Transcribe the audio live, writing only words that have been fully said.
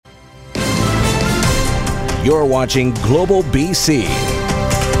You're watching Global BC.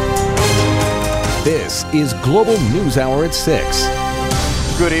 This is Global News Hour at 6.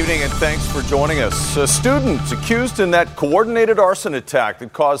 Good evening and thanks for joining us. A student accused in that coordinated arson attack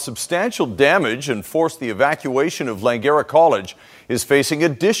that caused substantial damage and forced the evacuation of Langara College is facing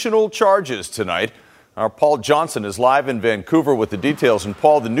additional charges tonight. Our Paul Johnson is live in Vancouver with the details. And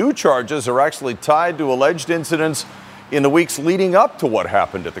Paul, the new charges are actually tied to alleged incidents in the weeks leading up to what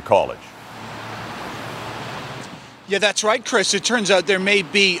happened at the college. Yeah, that's right, Chris. It turns out there may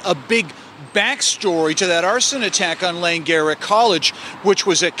be a big backstory to that arson attack on Langara College, which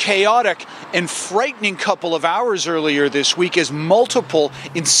was a chaotic and frightening couple of hours earlier this week as multiple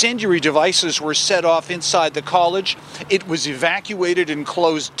incendiary devices were set off inside the college. It was evacuated and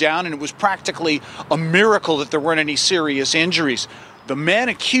closed down, and it was practically a miracle that there weren't any serious injuries. The man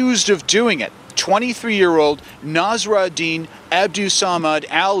accused of doing it, 23-year-old Nasruddin Abdusamad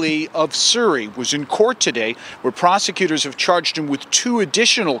Ali of Surrey, was in court today, where prosecutors have charged him with 2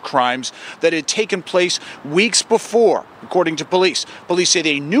 additional crimes that had taken place weeks before, according to police. Police say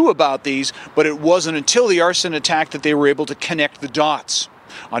they knew about these, but it wasn't until the arson attack that they were able to connect the dots.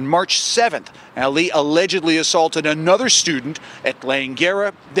 On March 7th, Ali allegedly assaulted another student at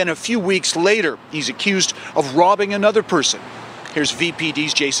Langara. Then a few weeks later, he's accused of robbing another person. Here's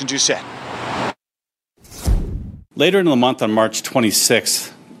VPD's Jason Doucette. Later in the month, on March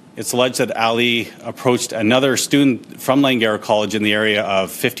 26th, it's alleged that Ali approached another student from Langara College in the area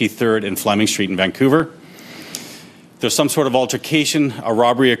of 53rd and Fleming Street in Vancouver. There's some sort of altercation, a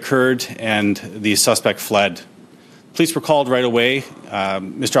robbery occurred, and the suspect fled. Police were called right away.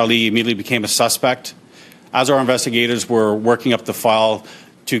 Mr. Ali immediately became a suspect. As our investigators were working up the file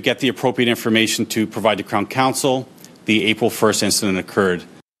to get the appropriate information to provide to Crown Counsel, the April 1st incident occurred.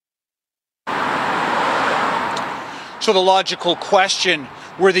 So the logical question,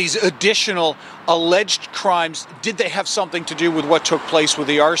 were these additional alleged crimes, did they have something to do with what took place with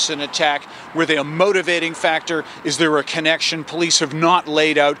the arson attack? Were they a motivating factor? Is there a connection? Police have not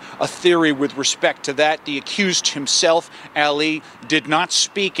laid out a theory with respect to that. The accused himself, Ali, did not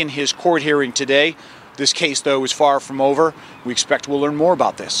speak in his court hearing today. This case, though, is far from over. We expect we'll learn more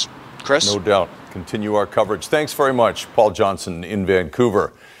about this. Chris? No doubt. Continue our coverage. Thanks very much, Paul Johnson in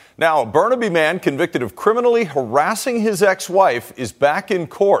Vancouver. Now, a Burnaby man convicted of criminally harassing his ex-wife is back in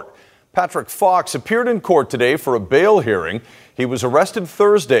court. Patrick Fox appeared in court today for a bail hearing. He was arrested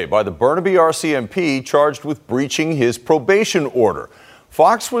Thursday by the Burnaby RCMP, charged with breaching his probation order.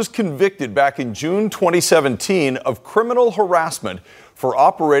 Fox was convicted back in June 2017 of criminal harassment for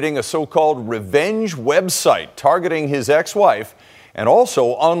operating a so-called revenge website targeting his ex-wife and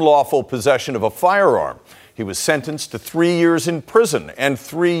also unlawful possession of a firearm. He was sentenced to 3 years in prison and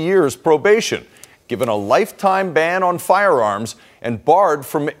 3 years probation, given a lifetime ban on firearms, and barred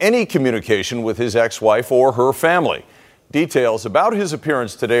from any communication with his ex-wife or her family. Details about his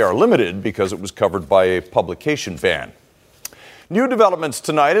appearance today are limited because it was covered by a publication ban. New developments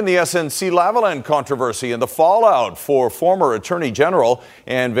tonight in the SNC-Lavalin controversy and the fallout for former Attorney General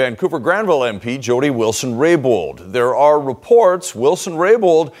and Vancouver Granville MP Jody Wilson-Raybould. There are reports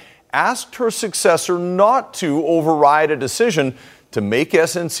Wilson-Raybould asked her successor not to override a decision to make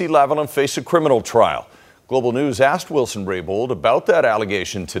SNC-Lavalin face a criminal trial. Global News asked Wilson-Raybould about that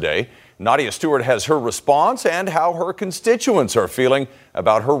allegation today. Nadia Stewart has her response and how her constituents are feeling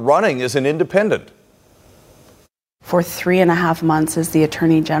about her running as an independent. For 3.5 months as the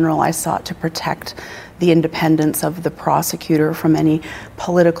Attorney General, I sought to protect the independence of the prosecutor from any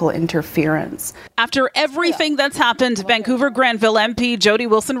political interference. After everything that's happened, Vancouver Granville MP Jody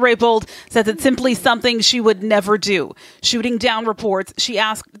Wilson-Raybould says it's simply something she would never do. Shooting down reports, she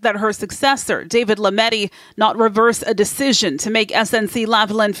asked that her successor, David Lametti, not reverse a decision to make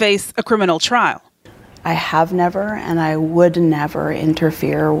SNC-Lavalin face a criminal trial. I have never and I would never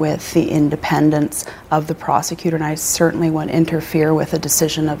interfere with the independence of the prosecutor, and I certainly won't interfere with a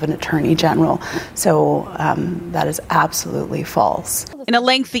decision of an Attorney General. So that is absolutely false. In a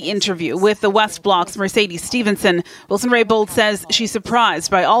lengthy interview with the West Block's Mercedes Stevenson, Wilson-Raybould says she's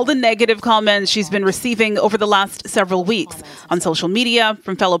surprised by all the negative comments she's been receiving over the last several weeks on social media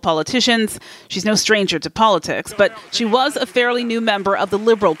from fellow politicians. She's no stranger to politics, but she was a fairly new member of the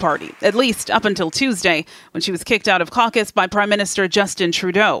Liberal Party, at least up until Tuesday, when she was kicked out of caucus by Prime Minister Justin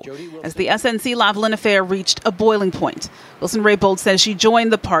Trudeau, as the SNC-Lavalin affair reached a boiling point. Wilson-Raybould says she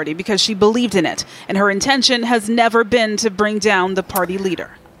joined the party because she believed in it, and her intention has never been to bring down the party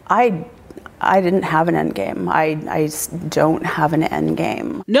leader. I I didn't have an end game. I don't have an end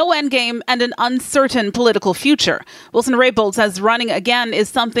game. No end game and an uncertain political future. Wilson-Raybould says running again is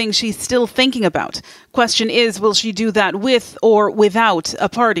something she's still thinking about. Question is, will she do that with or without a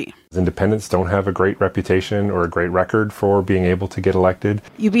party? Independents don't have a great reputation or a great record for being able to get elected.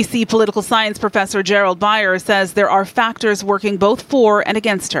 UBC political science professor Gerald Beyer says there are factors working both for and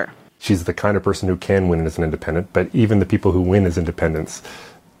against her. She's the kind of person who can win as an independent, but even the people who win as independents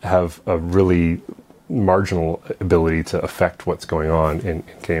have a really marginal ability to affect what's going on in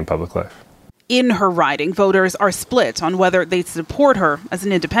Canadian public life. In her riding, voters are split on whether they support her as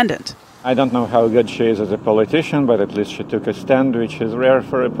an independent. I don't know how good she is as a politician, but at least she took a stand, which is rare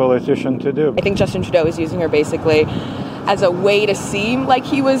for a politician to do. I think Justin Trudeau is using her basically as a way to seem like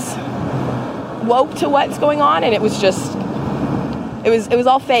he was woke to what's going on, and it was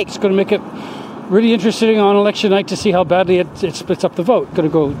all fake. It's going to make it really interesting on election night to see how badly it splits up the vote. Going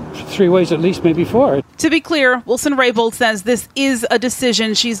to go 3 ways at least, maybe 4. To be clear, Wilson-Raybould says this is a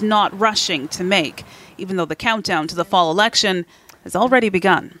decision she's not rushing to make, even though the countdown to the fall election has already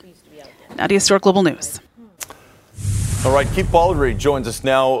begun. Nadia Stewart, Global News. All right, Keith Baldry joins us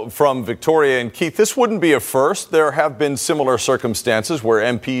now from Victoria. And Keith, this wouldn't be a first. There have been similar circumstances where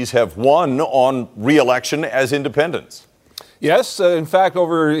MPs have won on re-election as independents. Yes, in fact,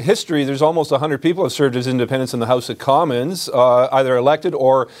 over history, there's almost 100 people have served as independents in the House of Commons, either elected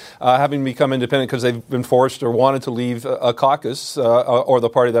or having become independent because they've been forced or wanted to leave a caucus or the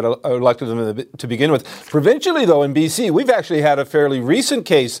party that elected them to begin with. Provincially, though, in BC, we've actually had a fairly recent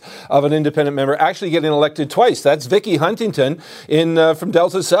case of an independent member actually getting elected twice. That's Vicky Huntington from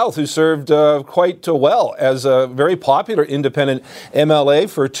Delta South, who served quite well as a very popular independent MLA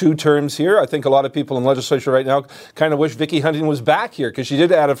for 2 terms here. I think a lot of people in legislature right now kind of wish Vicky Huntington was back here because she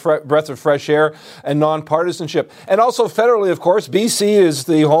did add a breath of fresh air and nonpartisanship. And also federally, of course, BC is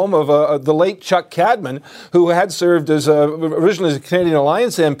the home of the late Chuck Cadman, who had served as originally as a Canadian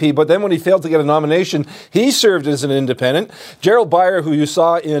Alliance MP, but then when he failed to get a nomination, he served as an independent. Gerald Beyer, who you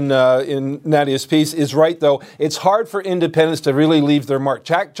saw in Nadia's piece, is right, though. It's hard for independents to really leave their mark.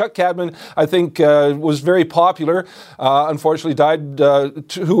 Chuck Cadman, I think, was very popular. Unfortunately, died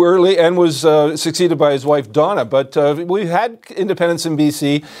too early and was succeeded by his wife, Donna. But we've had independents in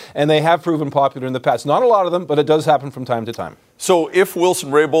BC, and they have proven popular in the past. Not a lot of them, but it does happen from time to time. So if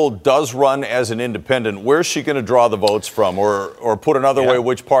Wilson-Raybould does run as an independent, where's she going to draw the votes from? Or put another way,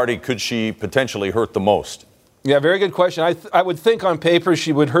 which party could she potentially hurt the most? Yeah, very good question. I would think on paper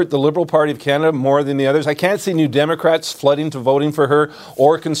she would hurt the Liberal Party of Canada more than the others. I can't see New Democrats flooding to voting for her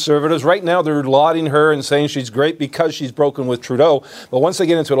or Conservatives. Right now they're lauding her and saying she's great because she's broken with Trudeau. But once they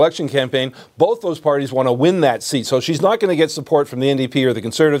get into an election campaign, both those parties want to win that seat. So she's not going to get support from the NDP or the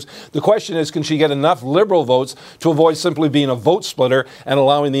Conservatives. The question is, can she get enough Liberal votes to avoid simply being a vote splitter and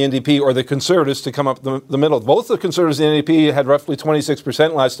allowing the NDP or the Conservatives to come up the middle? Both the Conservatives and the NDP had roughly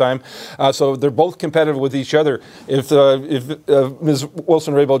 26% last time. So they're both competitive with each other. If Ms.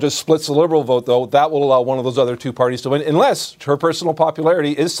 Wilson-Raybould just splits the Liberal vote, though, that will allow one of those other 2 parties to win, unless her personal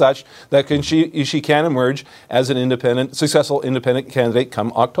popularity is such that she can emerge as an successful independent candidate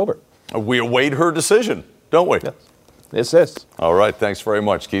come October. We await her decision, don't we? Yes. Yes. All right. Thanks very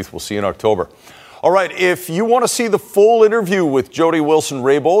much, Keith. We'll see you in October. All right. If you want to see the full interview with Jody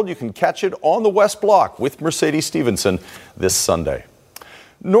Wilson-Raybould, you can catch it on the West Block with Mercedes Stephenson this Sunday.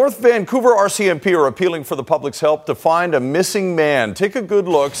 North Vancouver RCMP are appealing for the public's help to find a missing man. Take a good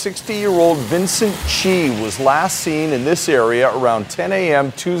look. 60-year-old Vincent Chi was last seen in this area around 10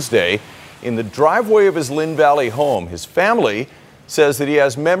 a.m. Tuesday in the driveway of his Lynn Valley home. His family says that he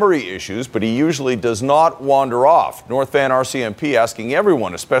has memory issues, but he usually does not wander off. North Van RCMP asking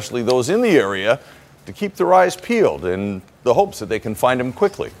everyone, especially those in the area, to keep their eyes peeled in the hopes that they can find him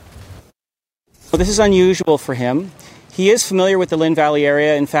quickly. Well, this is unusual for him. He is familiar with the Lynn Valley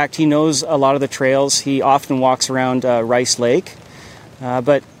area. In fact, he knows a lot of the trails. He often walks around Rice Lake.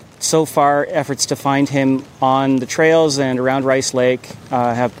 But so far, efforts to find him on the trails and around Rice Lake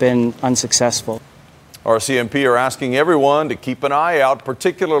have been unsuccessful. RCMP are asking everyone to keep an eye out,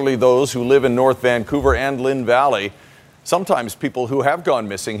 particularly those who live in North Vancouver and Lynn Valley. Sometimes people who have gone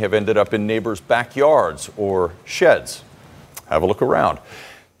missing have ended up in neighbors' backyards or sheds. Have a look around.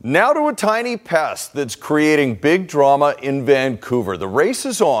 Now to a tiny pest that's creating big drama in Vancouver. The race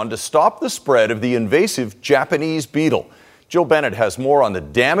is on to stop the spread of the invasive Japanese beetle. Jill Bennett has more on the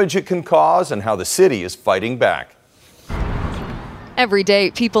damage it can cause and how the city is fighting back. Every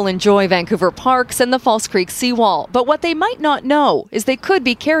day, people enjoy Vancouver parks and the False Creek seawall. But what they might not know is they could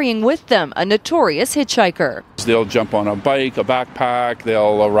be carrying with them a notorious hitchhiker. They'll jump on a bike, a backpack,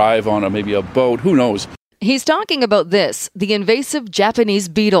 they'll arrive on maybe a boat, who knows. He's talking about this, the invasive Japanese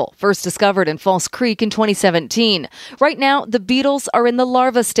beetle, first discovered in False Creek in 2017. Right now, the beetles are in the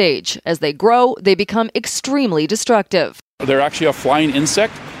larva stage. As they grow, they become extremely destructive. They're actually a flying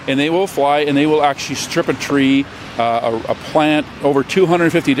insect, and they will fly and they will actually strip a tree, a plant, over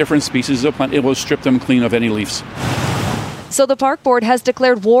 250 different species of plant. It will strip them clean of any leaves. So the park board has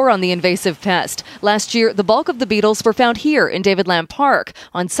declared war on the invasive pest. Last year, the bulk of the beetles were found here in David Lamb Park.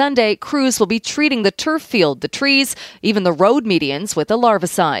 On Sunday, crews will be treating the turf field, the trees, even the road medians with a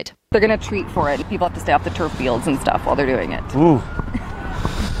larvicide. They're going to treat for it. People have to stay off the turf fields and stuff while they're doing it. Ooh.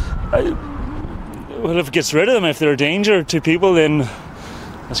 Well, if it gets rid of them, if they're a danger to people, then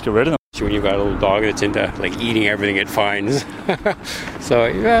let's get rid of them. When you've got a little dog that's into eating everything it finds. So,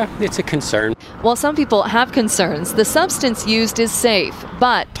 yeah, it's a concern. While some people have concerns, the substance used is safe.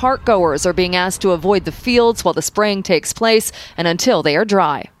 But park goers are being asked to avoid the fields while the spraying takes place and until they are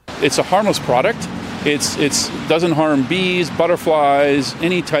dry. It's a harmless product. It doesn't harm bees, butterflies,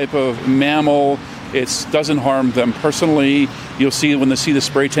 any type of mammal. It doesn't harm them personally. You'll see when they see the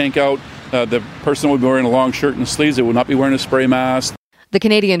spray tank out, the person will be wearing a long shirt and sleeves. They will not be wearing a spray mask. The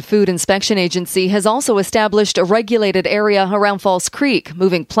Canadian Food Inspection Agency has also established a regulated area around False Creek.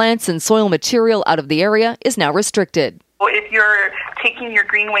 Moving plants and soil material out of the area is now restricted. If you're taking your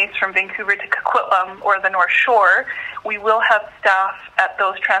green waste from Vancouver to Coquitlam or the North Shore, we will have staff at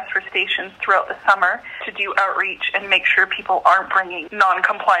those transfer stations throughout the summer to do outreach and make sure people aren't bringing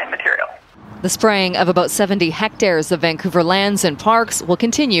non-compliant material. The spraying of about 70 hectares of Vancouver lands and parks will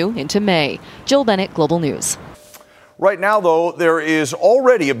continue into May. Jill Bennett, Global News. Right now, though, there is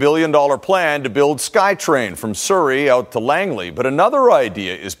already a $1 billion plan to build SkyTrain from Surrey out to Langley. But another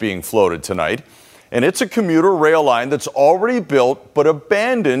idea is being floated tonight, and it's a commuter rail line that's already built but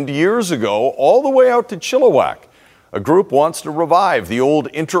abandoned years ago all the way out to Chilliwack. A group wants to revive the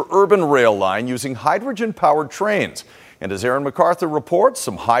old interurban rail line using hydrogen-powered trains. And as Aaron MacArthur reports,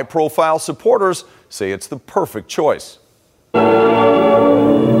 some high-profile supporters say it's the perfect choice.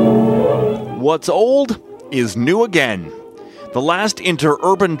 What's old is new again. The last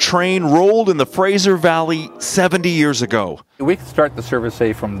interurban train rolled in the Fraser Valley 70 years ago. We can start the service,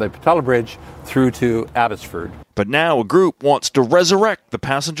 say, from the Patella Bridge through to Abbotsford. But now a group wants to resurrect the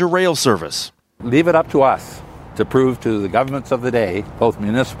passenger rail service. Leave it up to us to prove to the governments of the day, both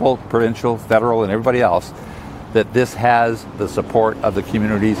municipal, provincial, federal, and everybody else, that this has the support of the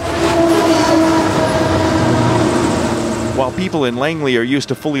communities. While people in Langley are used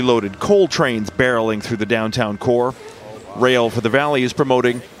to fully loaded coal trains barreling through the downtown core, Rail for the Valley is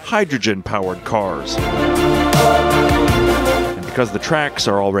promoting hydrogen-powered cars. And because the tracks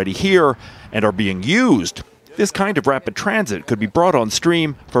are already here and are being used, this kind of rapid transit could be brought on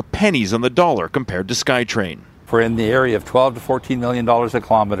stream for pennies on the dollar compared to SkyTrain. For in the area of $12 to $14 million a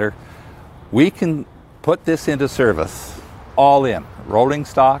kilometre, we can put this into service, all in, rolling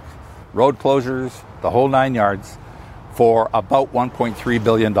stock, road closures, the whole 9 yards, for about $1.3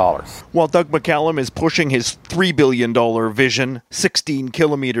 billion. While Doug McCallum is pushing his $3 billion vision 16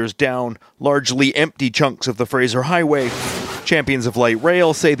 kilometres down largely empty chunks of the Fraser Highway, champions of light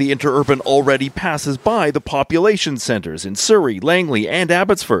rail say the interurban already passes by the population centres in Surrey, Langley and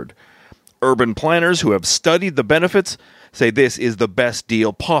Abbotsford. Urban planners who have studied the benefits say this is the best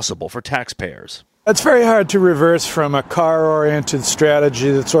deal possible for taxpayers. It's very hard to reverse from a car-oriented strategy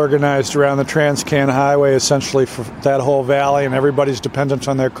that's organized around the Trans-Can Highway, essentially for that whole valley, and everybody's dependent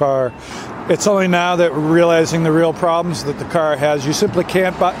on their car. It's only now that we're realizing the real problems that the car has. You simply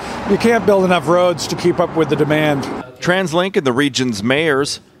can't build enough roads to keep up with the demand. TransLink and the region's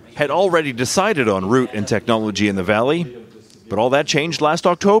mayors had already decided on route and technology in the valley, but all that changed last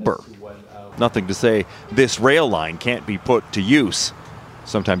October. Nothing to say this rail line can't be put to use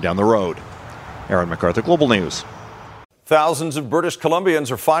sometime down the road. Aaron MacArthur, Global News. Thousands of British Columbians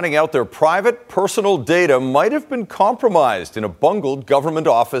are finding out their private personal data might have been compromised in a bungled government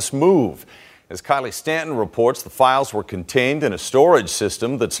office move. As Kylie Stanton reports, the files were contained in a storage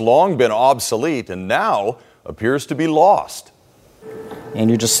system that's long been obsolete and now appears to be lost.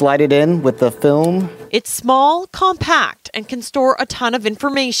 And you just slide it in with the film. It's small, compact, and can store a ton of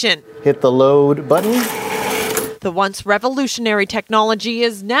information. Hit the load button. The once revolutionary technology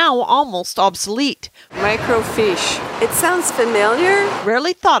is now almost obsolete. Microfiche. It sounds familiar.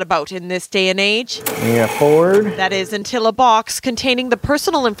 Rarely thought about in this day and age. Yeah, forward. That is until a box containing the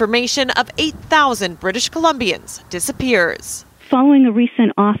personal information of 8,000 British Columbians disappears. Following a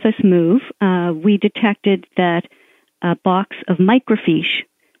recent office move, we detected that a box of microfiche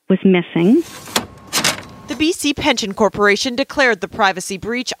was missing. The BC Pension Corporation declared the privacy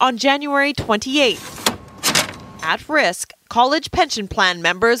breach on January 28th. At risk, college pension plan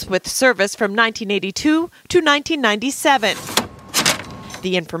members with service from 1982 to 1997.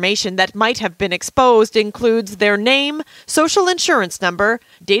 The information that might have been exposed includes their name, social insurance number,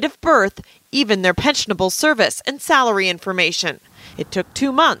 date of birth, even their pensionable service and salary information. It took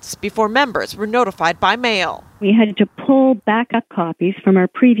 2 months before members were notified by mail. We had to pull backup copies from our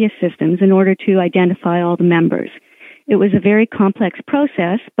previous systems in order to identify all the members. It was a very complex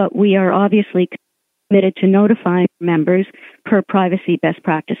process, but we are obviously committed to notifying members per privacy best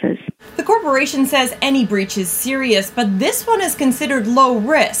practices. The corporation says any breach is serious, but this one is considered low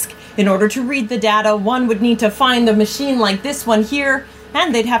risk. In order to read the data, one would need to find a machine like this one here,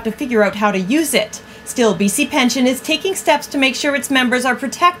 and they'd have to figure out how to use it. Still, BC Pension is taking steps to make sure its members are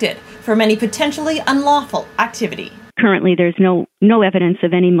protected from any potentially unlawful activity. Currently, there's no evidence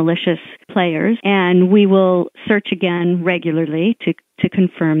of any malicious players, and we will search again regularly to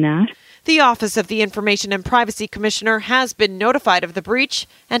confirm that. The Office of the Information and Privacy Commissioner has been notified of the breach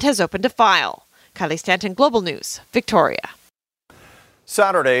and has opened a file. Kylie Stanton, Global News, Victoria.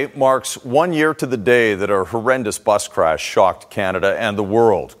 Saturday marks 1 year to the day that a horrendous bus crash shocked Canada and the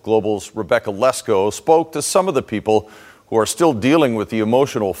world. Global's Rebecca Lesko spoke to some of the people who are still dealing with the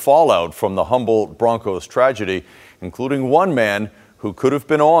emotional fallout from the Humboldt Broncos tragedy, including one man who could have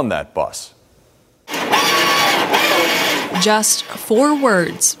been on that bus. Just 4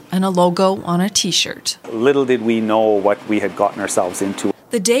 words and a logo on a T-shirt. Little did we know what we had gotten ourselves into.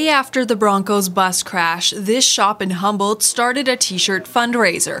 The day after the Broncos bus crash, this shop in Humboldt started a T-shirt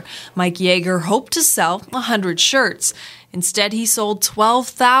fundraiser. Mike Yeager hoped to sell 100 shirts. Instead, he sold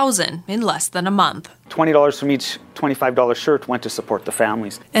 12,000 in less than a month. $20 from each $25 shirt went to support the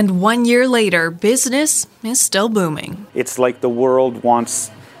families. And 1 year later, business is still booming. It's like the world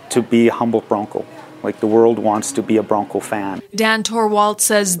wants to be a Humboldt Bronco. Like the world wants to be a Bronco fan. Dan Torwalt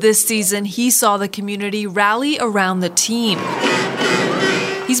says this season he saw the community rally around the team.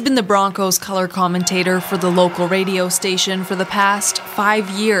 He's been the Broncos color commentator for the local radio station for the past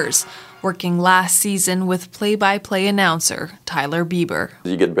 5 years, working last season with play-by-play announcer Tyler Bieber.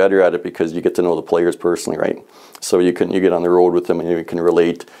 You get better at it because you get to know the players personally, right? So you get on the road with them and you can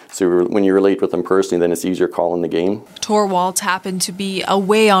relate. So when you relate with them personally, then it's easier calling the game. Torwalt happened to be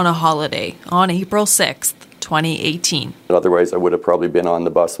away on a holiday on April 6th, 2018. Otherwise, I would have probably been on the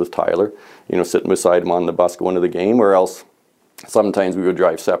bus with Tyler, sitting beside him on the bus going to the game, or else sometimes we would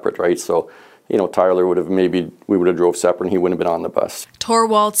drive separate, right? So, Tyler we would have drove separate and he wouldn't have been on the bus.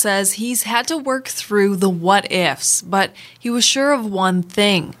 Torwalt says he's had to work through the what-ifs, but he was sure of one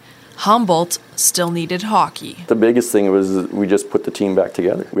thing. Humboldt still needed hockey. The biggest thing was we just put the team back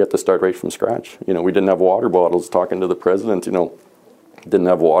together. We had to start right from scratch. We didn't have water bottles. Talking to the president, didn't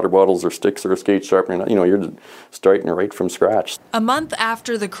have water bottles or sticks or a skate sharpener. You're starting right from scratch. A month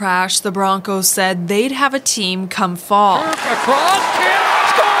after the crash, the Broncos said they'd have a team come fall.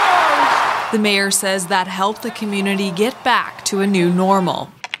 The mayor says that helped the community get back to a new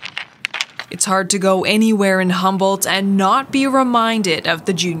normal. It's hard to go anywhere in Humboldt and not be reminded of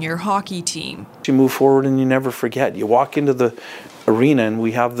the junior hockey team. You move forward and you never forget. You walk into the arena and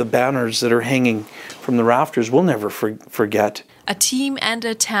we have the banners that are hanging from the rafters. We'll never forget. A team and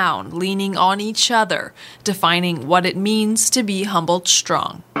a town leaning on each other, defining what it means to be Humboldt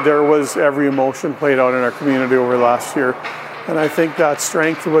strong. There was every emotion played out in our community over last year. And I think that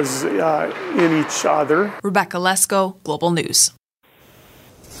strength was in each other. Rebecca Lesko, Global News.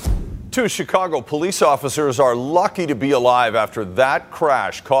 2 Chicago police officers are lucky to be alive after that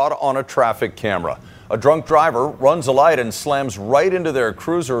crash caught on a traffic camera. A drunk driver runs a light and slams right into their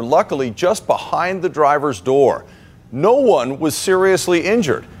cruiser, luckily just behind the driver's door. No one was seriously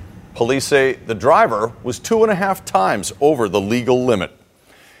injured. Police say the driver was 2.5 times over the legal limit.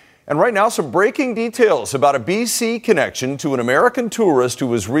 And right now, some breaking details about a BC connection to an American tourist who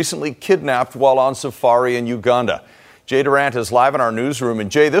was recently kidnapped while on safari in Uganda. Jay Durant is live in our newsroom. And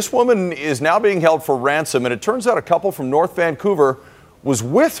Jay, this woman is now being held for ransom, and it turns out a couple from North Vancouver was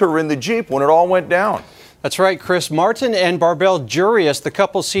with her in the Jeep when it all went down. That's right, Chris. Martin and Barbel Jurius, the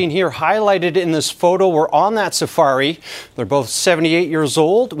couple seen here highlighted in this photo, were on that safari. They're both 78 years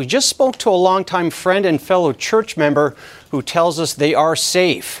old. We just spoke to a longtime friend and fellow church member who tells us they are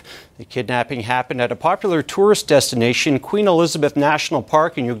safe. The kidnapping happened at a popular tourist destination, Queen Elizabeth National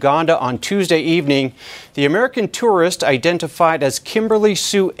Park in Uganda, on Tuesday evening. The American tourist, identified as Kimberly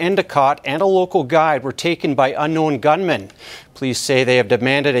Sue Endicott, and a local guide were taken by unknown gunmen. Police say they have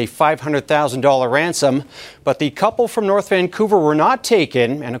demanded a $500,000 ransom, but the couple from North Vancouver were not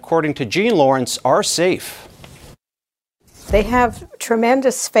taken and, according to Jean Lawrence, are safe. They have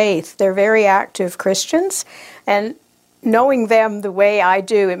tremendous faith. They're very active Christians, and knowing them the way I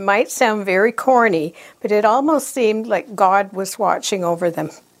do, it might sound very corny, but it almost seemed like God was watching over them.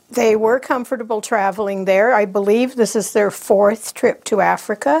 They were comfortable traveling there. I believe this is their 4th trip to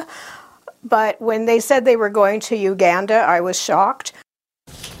Africa. But when they said they were going to Uganda, I was shocked.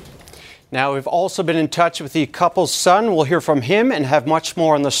 Now, we've also been in touch with the couple's son. We'll hear from him and have much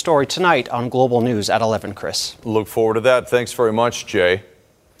more on the story tonight on Global News at 11, Chris. Look forward to that. Thanks very much, Jay.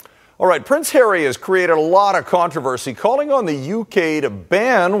 All right, Prince Harry has created a lot of controversy, calling on the UK to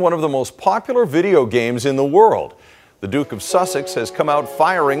ban one of the most popular video games in the world. The Duke of Sussex has come out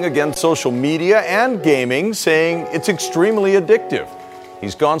firing against social media and gaming, saying it's extremely addictive.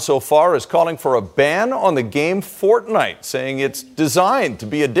 He's gone so far as calling for a ban on the game Fortnite, saying it's designed to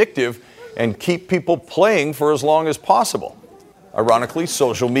be addictive and keep people playing for as long as possible. Ironically,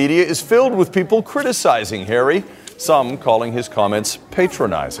 social media is filled with people criticizing Harry, some calling his comments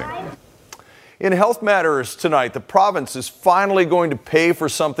patronizing. In health matters tonight, the province is finally going to pay for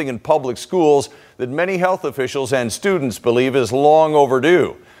something in public schools that many health officials and students believe is long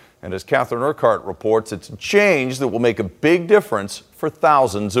overdue. And as Catherine Urquhart reports, it's a change that will make a big difference for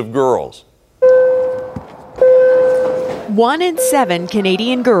thousands of girls. 1 in 7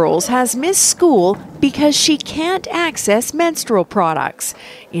 Canadian girls has missed school because she can't access menstrual products.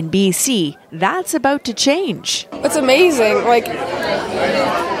 In BC, that's about to change. It's amazing. Like,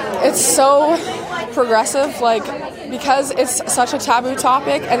 it's so progressive, like, because it's such a taboo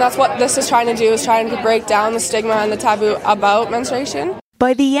topic, and that's what this is trying to do, is trying to break down the stigma and the taboo about menstruation.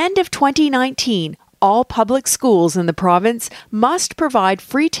 By the end of 2019, all public schools in the province must provide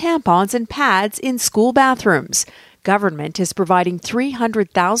free tampons and pads in school bathrooms. Government is providing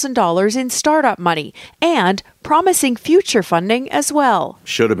 $300,000 in startup money and promising future funding as well.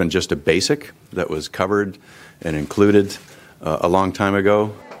 Should have been just a basic that was covered and included a long time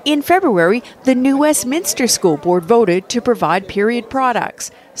ago. In February, the new Westminster School Board voted to provide period products,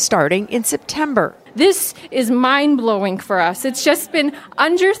 starting in September. This is mind-blowing for us. It's just been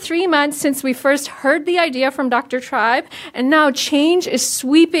under 3 months since we first heard the idea from Dr. Tribe, and now change is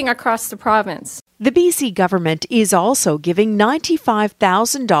sweeping across the province. The BC government is also giving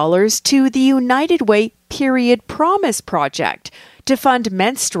 $95,000 to the United Way Period Promise Project to fund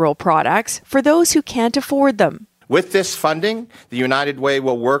menstrual products for those who can't afford them. With this funding, the United Way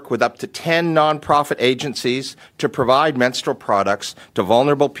will work with up to 10 nonprofit agencies to provide menstrual products to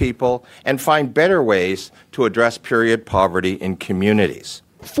vulnerable people and find better ways to address period poverty in communities.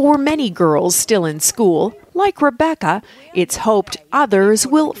 For many girls still in school, like Rebecca, it's hoped others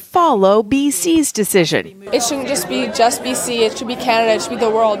will follow BC's decision. It shouldn't just be BC, it should be Canada, it should be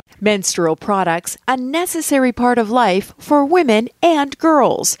the world. Menstrual products, a necessary part of life for women and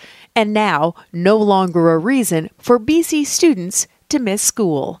girls. And now, no longer a reason for BC students to miss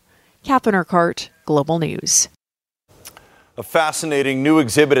school. Catherine Urquhart, Global News. A fascinating new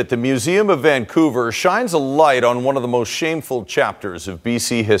exhibit at the Museum of Vancouver shines a light on one of the most shameful chapters of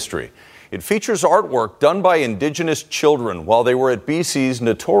BC history. It features artwork done by Indigenous children while they were at BC's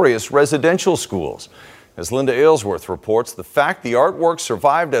notorious residential schools. As Linda Aylesworth reports, the fact the artwork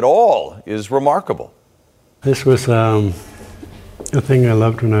survived at all is remarkable. This was a thing I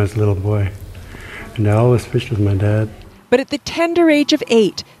loved when I was a little boy, and I always fished with my dad. But at the tender age of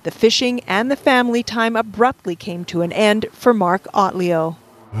 8, the fishing and the family time abruptly came to an end for Mark Otlio.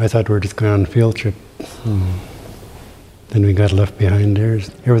 I thought we were just going on a field trip. Then we got left behind there.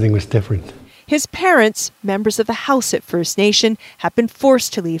 Everything was different. His parents, members of the Hauset First Nation, have been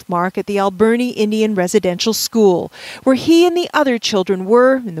forced to leave Mark at the Alberni Indian Residential School, where he and the other children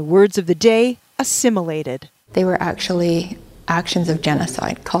were, in the words of the day, assimilated. They were actually actions of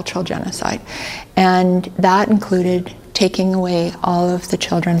genocide, cultural genocide, and that included taking away all of the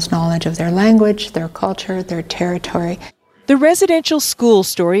children's knowledge of their language, their culture, their territory. The residential school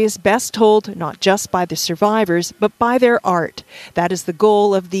story is best told not just by the survivors, but by their art. That is the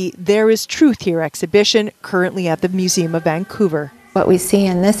goal of the There Is Truth Here exhibition, currently at the Museum of Vancouver. What we see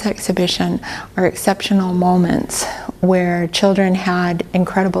in this exhibition are exceptional moments where children had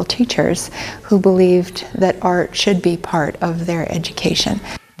incredible teachers who believed that art should be part of their education.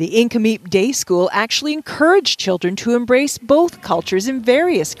 The Incomeep Day School actually encouraged children to embrace both cultures in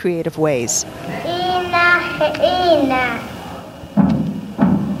various creative ways.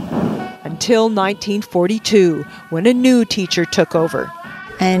 Until 1942, when a new teacher took over.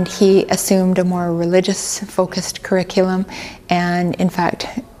 And he assumed a more religious-focused curriculum and, in fact,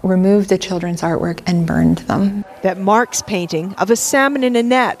 removed the children's artwork and burned them. That Mark's painting of a salmon in a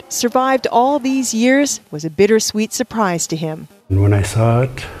net survived all these years was a bittersweet surprise to him. And when I saw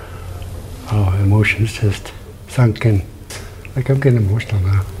it, emotions just sunk in. Like, I'm getting emotional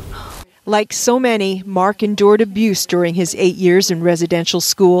now. Like so many, Mark endured abuse during his 8 years in residential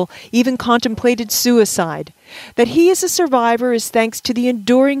school, even contemplated suicide. That he is a survivor is thanks to the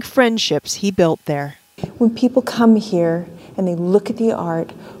enduring friendships he built there. When people come here and they look at the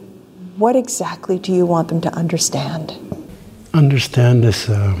art, what exactly do you want them to understand? Understand this,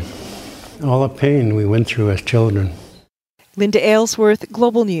 all the pain we went through as children. Linda Aylesworth,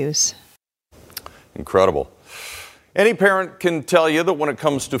 Global News. Incredible. Any parent can tell you that when it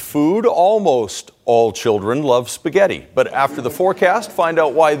comes to food, almost all children love spaghetti. But after the forecast, find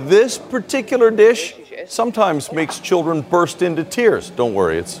out why this particular dish sometimes makes children burst into tears. Don't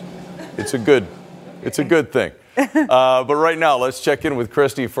worry, it's a good thing. But right now, let's check in with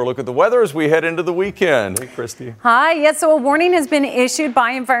Christy for a look at the weather as we head into the weekend. Hey, Christy. Hi. Yes, so a warning has been issued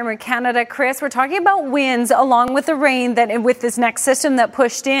by Environment Canada. Chris, we're talking about winds along with the rain that with this next system that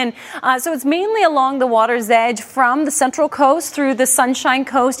pushed in. So it's mainly along the water's edge from the Central Coast through the Sunshine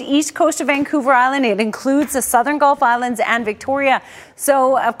Coast, east coast of Vancouver Island. It includes the Southern Gulf Islands and Victoria.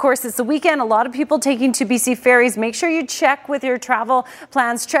 So, of course, it's the weekend. A lot of people taking to BC Ferries. Make sure you check with your travel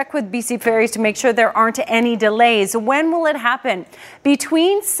plans. Check with BC Ferries to make sure there aren't any delays. When will it happen?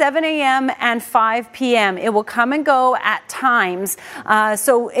 Between 7 a.m. and 5 p.m. It will come and go at times.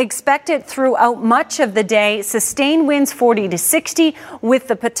 So expect it throughout much of the day. Sustained winds 40 to 60 with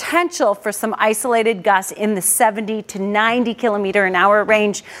the potential for some isolated gusts in the 70 to 90 kilometer an hour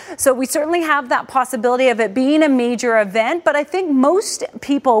range. So we certainly have that possibility of it being a major event, but I think most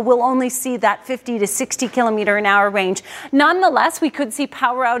people will only see that 50 to 60 kilometer an hour range. Nonetheless, we could see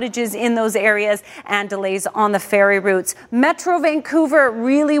power outages in those areas and delays on the ferry routes. Metro Vancouver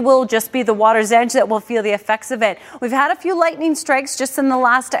really will just be the water's edge that will feel the effects of it. We've had a few lightning strikes just in the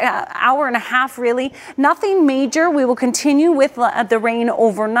last hour and a half, really. Nothing major. We will continue with the rain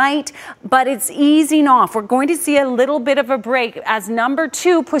overnight, but it's easing off. We're going to see a little bit of a break as number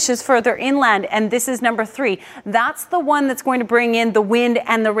 2 pushes further inland, and this is number 3. That's the one that's going to bring in the wind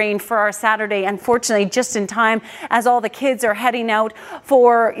and the rain for our Saturday. Unfortunately, just in time as all the kids are heading out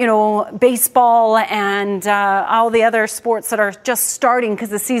for, baseball and all the other sports that are just starting because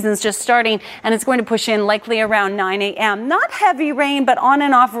the season's just starting, and it's going to push in likely around 9 a.m. Not heavy rain, but on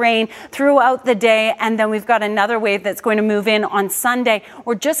and off rain throughout the day, and then we've got another wave that's going to move in on Sunday.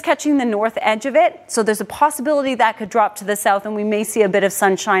 We're just catching the north edge of it, so there's a possibility that could drop to the south, and we may see a bit of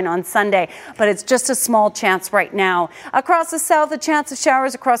sunshine on Sunday, but it's just a small chance right now. Across the south, a chance of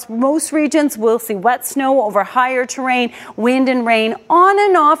showers across most regions. We'll see wet snow over higher terrain, wind and rain on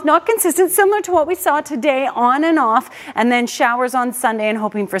and off, not consistent, similar to what we saw today, on and off, and then showers on Sunday and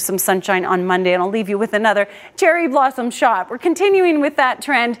hoping for some sunshine on Monday. And I'll leave you with another cherry blossom shot. We're continuing with that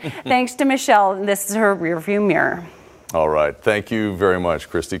trend thanks to Michelle. This is her rearview mirror. All right. Thank you very much,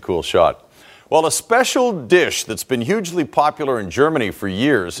 Christy. Cool shot. Well, a special dish that's been hugely popular in Germany for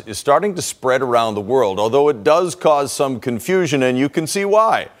years is starting to spread around the world, although it does cause some confusion, and you can see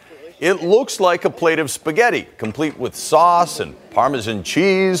why. It looks like a plate of spaghetti, complete with sauce and Parmesan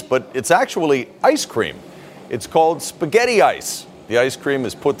cheese, but it's actually ice cream. It's called spaghetti ice. The ice cream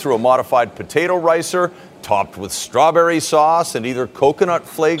is put through a modified potato ricer, topped with strawberry sauce and either coconut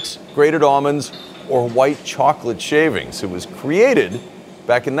flakes, grated almonds, or white chocolate shavings. It was created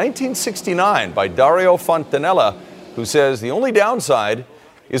back in 1969 by Dario Fontanella, who says the only downside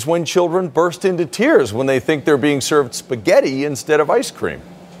is when children burst into tears when they think they're being served spaghetti instead of ice cream.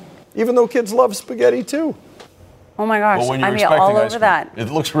 Even though kids love spaghetti too. Oh my gosh, well, I'm all over that. It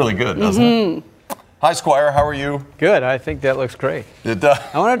looks really good, doesn't it? Hi, Squire. How are you? Good. I think that looks great. It does.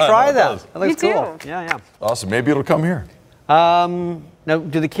 I want to try that. That looks Me cool. too. Yeah. Awesome. Maybe it'll come here. Now,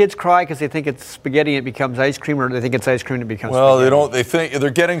 do the kids cry because they think it's spaghetti and it becomes ice cream, or do they think it's ice cream and it becomes well, spaghetti? They don't. They think they're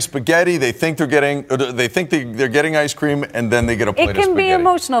getting spaghetti. They think they're getting. They're getting ice cream, and then they get a plate of spaghetti. It can be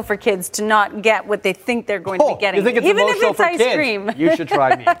emotional for kids to not get what they think they're going to be getting, you think it's even if emotional it's for ice kids? cream. You should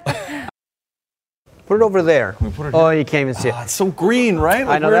try me. Put it over there. Oh, you can't even see it. It's so green, right?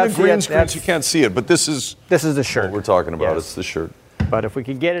 I know, we're in that's a green it. screen, so you can't see it. But this is the shirt. What we're talking about. Yes. It's the shirt. But if we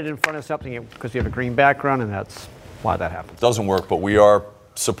could get it in front of something, because you have a green background, and that's why that happens. Doesn't work, but we are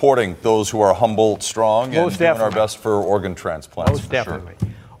supporting those who are humble, strong, and doing our best for organ transplants. Most definitely. Sure.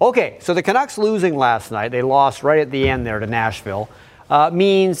 Okay, so the Canucks losing last night, they lost right at the end there to Nashville,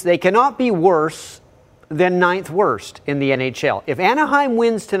 means they cannot be worse than 9th worst in the NHL. If Anaheim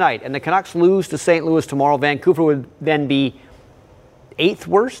wins tonight and the Canucks lose to St. Louis tomorrow, Vancouver would then be 8th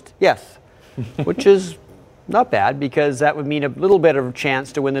worst? Yes, which is not bad, because that would mean a little bit of a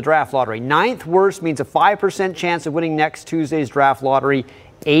chance to win the draft lottery. 9th worst means a 5% chance of winning next Tuesday's draft lottery.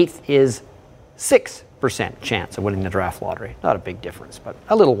 8th is 6% chance of winning the draft lottery. Not a big difference, but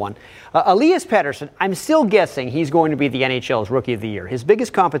a little one. Elias Pettersson, I'm still guessing he's going to be the NHL's Rookie of the Year. His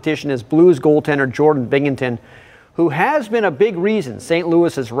biggest competition is Blues goaltender Jordan Binnington, who has been a big reason St.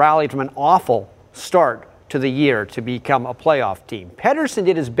 Louis has rallied from an awful start to the year to become a playoff team. Pettersson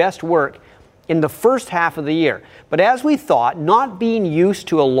did his best work in the first half of the year, but as we thought, not being used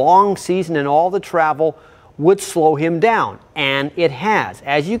to a long season and all the travel would slow him down, and it has.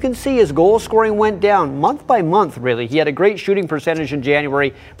 As you can see, his goal scoring went down month by month, really. He had a great shooting percentage in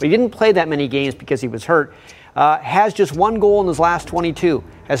January, but he didn't play that many games because he was hurt. Has just 1 goal in his last 22.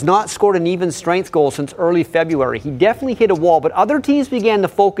 Has not scored an even strength goal since early February. He definitely hit a wall, but other teams began to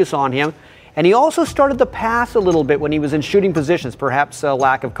focus on him, and he also started to pass a little bit when he was in shooting positions, perhaps a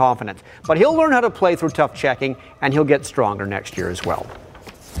lack of confidence. But he'll learn how to play through tough checking, and he'll get stronger next year as well.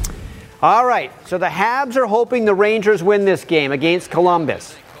 All right, so the Habs are hoping the Rangers win this game against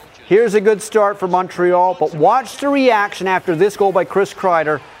Columbus. Here's a good start for Montreal, but watch the reaction after this goal by Chris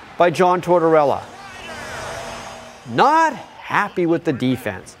Kreider by John Tortorella. Not happy with the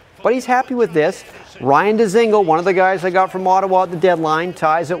defense, but he's happy with this. Ryan Dzingel, one of the guys I got from Ottawa at the deadline,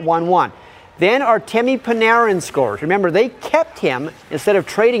 ties at 1-1. Then Artemi Panarin scores. Remember, they kept him instead of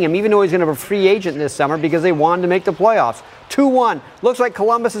trading him, even though he's going to have a free agent this summer because they wanted to make the playoffs. 2-1. Looks like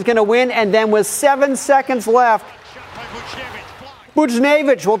Columbus is going to win, and then with 7 seconds left,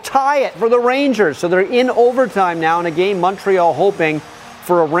 Buchnevich will tie it for the Rangers. So they're in overtime now in a game Montreal hoping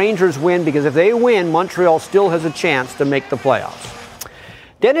for a Rangers win, because if they win, Montreal still has a chance to make the playoffs.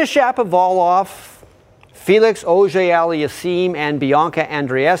 Denis Shapovalov, Felix Auger-Aliassime, and Bianca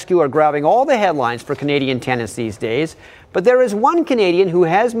Andreescu are grabbing all the headlines for Canadian tennis these days. But there is one Canadian who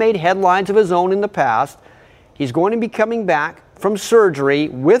has made headlines of his own in the past. He's going to be coming back from surgery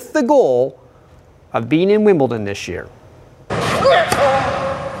with the goal of being in Wimbledon this year.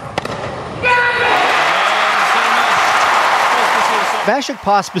 Vasek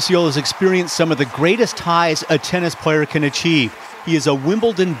Pospisil has experienced some of the greatest highs a tennis player can achieve. He is a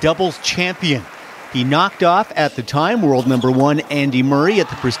Wimbledon doubles champion. He knocked off, at the time, world number 1 Andy Murray at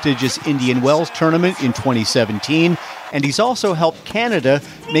the prestigious Indian Wells tournament in 2017, and he's also helped Canada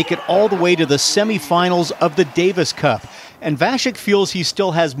make it all the way to the semifinals of the Davis Cup. And Vasek feels he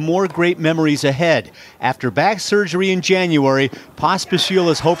still has more great memories ahead. After back surgery in January, Pospisil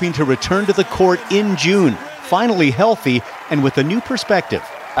is hoping to return to the court in June, finally healthy and with a new perspective.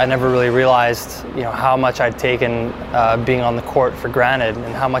 I never really realized, how much I'd taken being on the court for granted,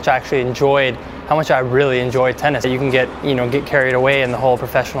 and how much I actually enjoyed, how much I really enjoyed tennis. You can get carried away in the whole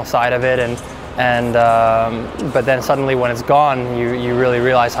professional side of it, but then suddenly when it's gone, you really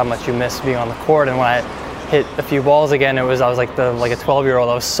realize how much you miss being on the court. And when I hit a few balls again, I was like a 12-year-old.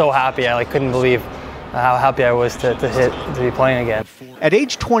 I was so happy. I couldn't believe how happy I was to be playing again. At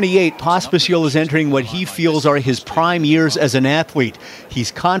age 28, Pospisil is entering what he feels are his prime years as an athlete.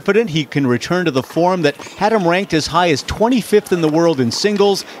 He's confident he can return to the form that had him ranked as high as 25th in the world in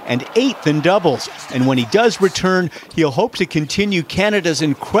singles and 8th in doubles. And when he does return, he'll hope to continue Canada's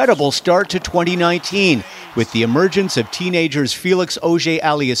incredible start to 2019 with the emergence of teenagers Felix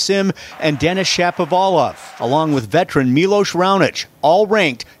Auger-Aliassime and Denis Shapovalov, along with veteran Milos Raonic, all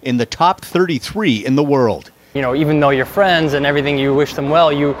ranked in the top 33 in the world. Even though you're friends and everything, you wish them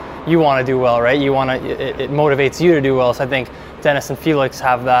well, you want to do well, right? It motivates you to do well. So I think Denis and Felix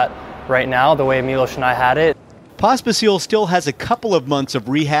have that right now, the way Milos and I had it. Pospisil still has a couple of months of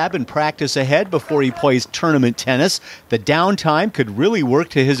rehab and practice ahead before he plays tournament tennis. The downtime could really work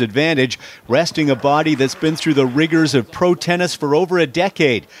to his advantage, resting a body that's been through the rigors of pro tennis for over a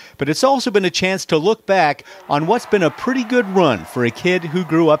decade. But it's also been a chance to look back on what's been a pretty good run for a kid who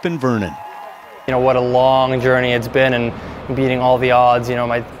grew up in Vernon. What a long journey it's been, and beating all the odds.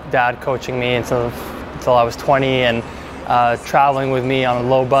 My dad coaching me until I was 20, and traveling with me on a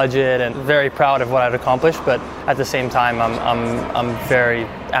low budget, and very proud of what I've accomplished. But at the same time, I'm very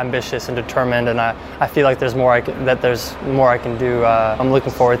ambitious and determined, and I feel like there's more I can do. I'm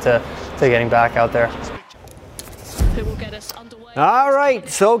looking forward to getting back out there. All right,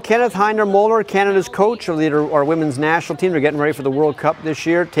 so Kenneth Heiner-Moller, Canada's coach, will lead our women's national team. They're getting ready for the World Cup this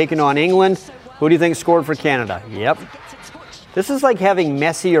year, taking on England. Who do you think scored for Canada? Yep. This is like having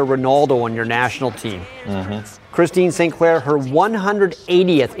Messi or Ronaldo on your national team. Christine St. Clair, her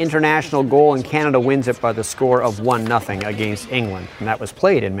 180th international goal, and Canada wins it by the score of 1-0 against England. And that was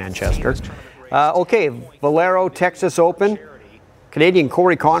played in Manchester. Okay, Valero, Texas Open. Canadian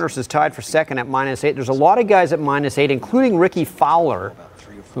Corey Connors is tied for second at -8. There's a lot of guys at -8, including Ricky Fowler,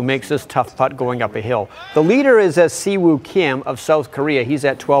 who makes this tough putt going up a hill. The leader is Siwoo Kim of South Korea. He's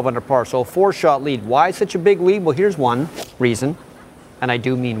at 12 under par, so a 4-shot lead. Why such a big lead? Well, here's one reason, and I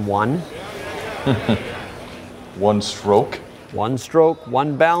do mean one. One stroke. One stroke,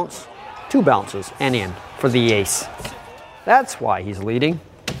 one bounce, 2 bounces, and in for the ace. That's why he's leading.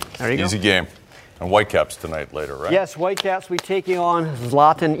 There you go. Easy game. And Whitecaps tonight later, right? Yes, Whitecaps, we taking on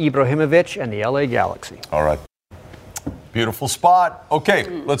Zlatan Ibrahimovic and the LA Galaxy. All right. Beautiful spot. Okay,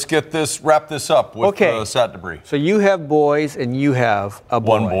 let's wrap this up with Sat Debris. So you have boys and you have a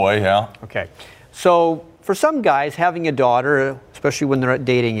boy. One boy, yeah. Okay. So for some guys, having a daughter, especially when they're at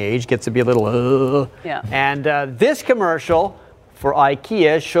dating age, gets to be a little Yeah. And this commercial for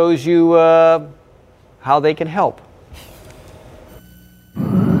IKEA shows you how they can help.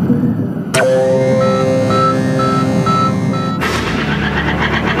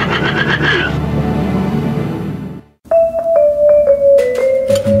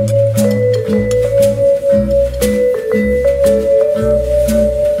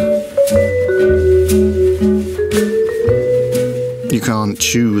 You can't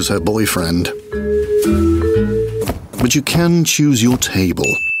choose her boyfriend, but you can choose your table.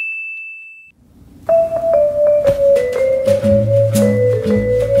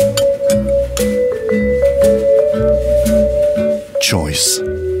 Choice.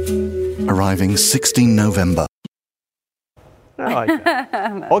 Arriving 16 November. I like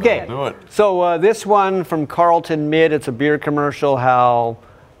that. Okay, do it. So this one from Carlton Mid, it's a beer commercial, how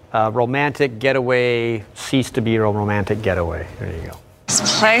romantic getaway ceased to be a romantic getaway. There you go.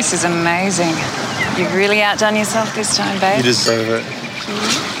 This place is amazing. You've really outdone yourself this time, babe. You deserve it.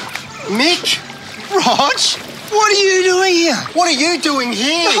 Mick! Rog! What are you doing here? What are you doing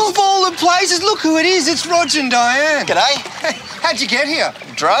here? Of all the places, look who it is. It's Rog and Diane. G'day. Hey, how'd you get here?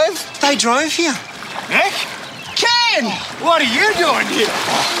 Drove? They drove here. Mick? Ken! What are you doing here?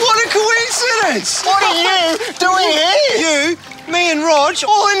 What a coincidence! What are you doing here? You, me and Rog,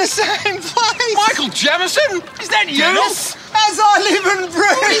 all in the same place. Michael Jamison? Is that you? Dennis? As I live and breathe.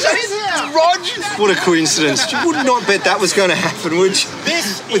 What is it? Rog? What a coincidence. You would not bet that was going to happen, would you?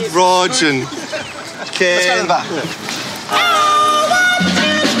 This with Rog and Ken. Let's go to the bar.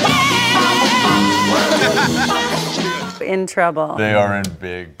 In trouble. They are in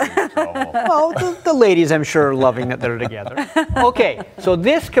big trouble. Well, the ladies, I'm sure, are loving that they're together. Okay, so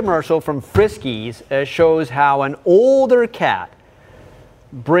this commercial from Friskies shows how an older cat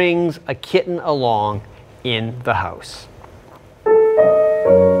brings a kitten along in the house.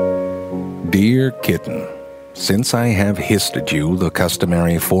 Dear kitten, since I have hissed at you the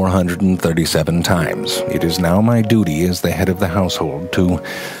customary 437 times, it is now my duty as the head of the household to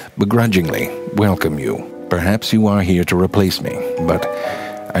begrudgingly welcome you. Perhaps you are here to replace me, but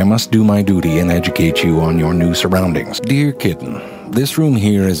I must do my duty and educate you on your new surroundings. Dear kitten, this room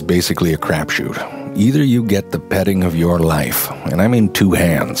here is basically a crapshoot. Either you get the petting of your life, and I mean 2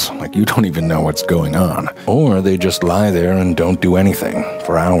 hands, like you don't even know what's going on, or they just lie there and don't do anything.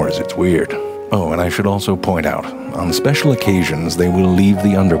 For hours, it's weird. Oh, and I should also point out, on special occasions, they will leave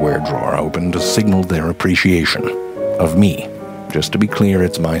the underwear drawer open to signal their appreciation of me. Just to be clear,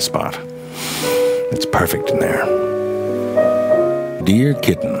 it's my spot. It's perfect in there. Dear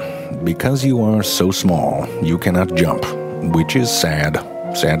kitten, because you are so small, you cannot jump, which is sad.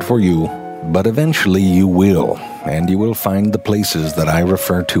 Sad for you. But eventually you will, and you will find the places that I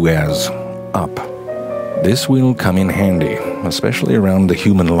refer to as up. This will come in handy, especially around the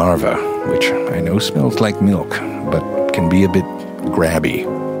human larva, which I know smells like milk, but can be a bit grabby.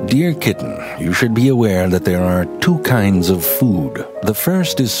 Dear kitten, you should be aware that there are 2 kinds of food. The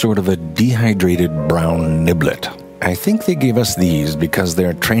first is sort of a dehydrated brown niblet. I think they gave us these because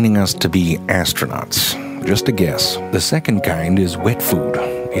they're training us to be astronauts. Just a guess. The second kind is wet food.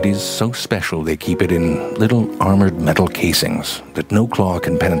 It is so special they keep it in little armored metal casings that no claw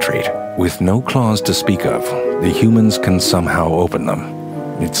can penetrate. With no claws to speak of, the humans can somehow open them.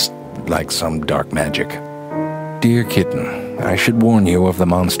 It's like some dark magic. Dear kitten, I should warn you of the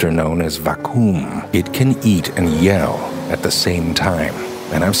monster known as Vacuum. It can eat and yell at the same time.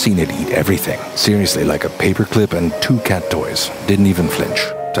 And I've seen it eat everything. Seriously, like a paperclip and 2 cat toys. Didn't even flinch.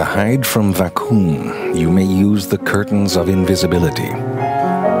 To hide from Vacuum, you may use the curtains of invisibility.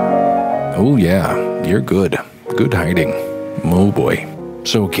 Oh yeah, you're good. Good hiding. Oh boy.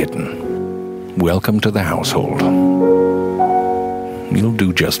 So kitten, welcome to the household. You'll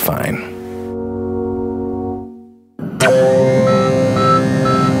do just fine.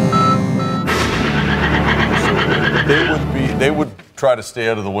 They would try to stay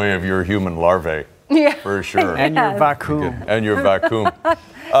out of the way of your human larvae. Yeah. For sure. And your vacuum. And your vacuum.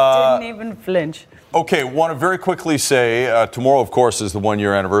 Didn't even flinch. Okay, want to very quickly say, tomorrow, of course, is the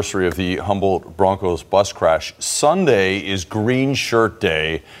 1-year anniversary of the Humboldt Broncos bus crash. Sunday is Green Shirt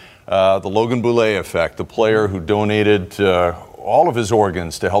Day. The Logan Boulet effect, the player who donated all of his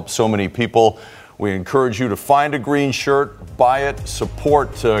organs to help so many people, We encourage you to find a green shirt, buy it,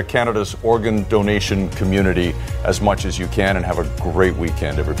 support Canada's organ donation community as much as you can, and have a great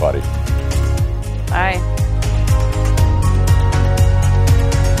weekend, everybody. Bye.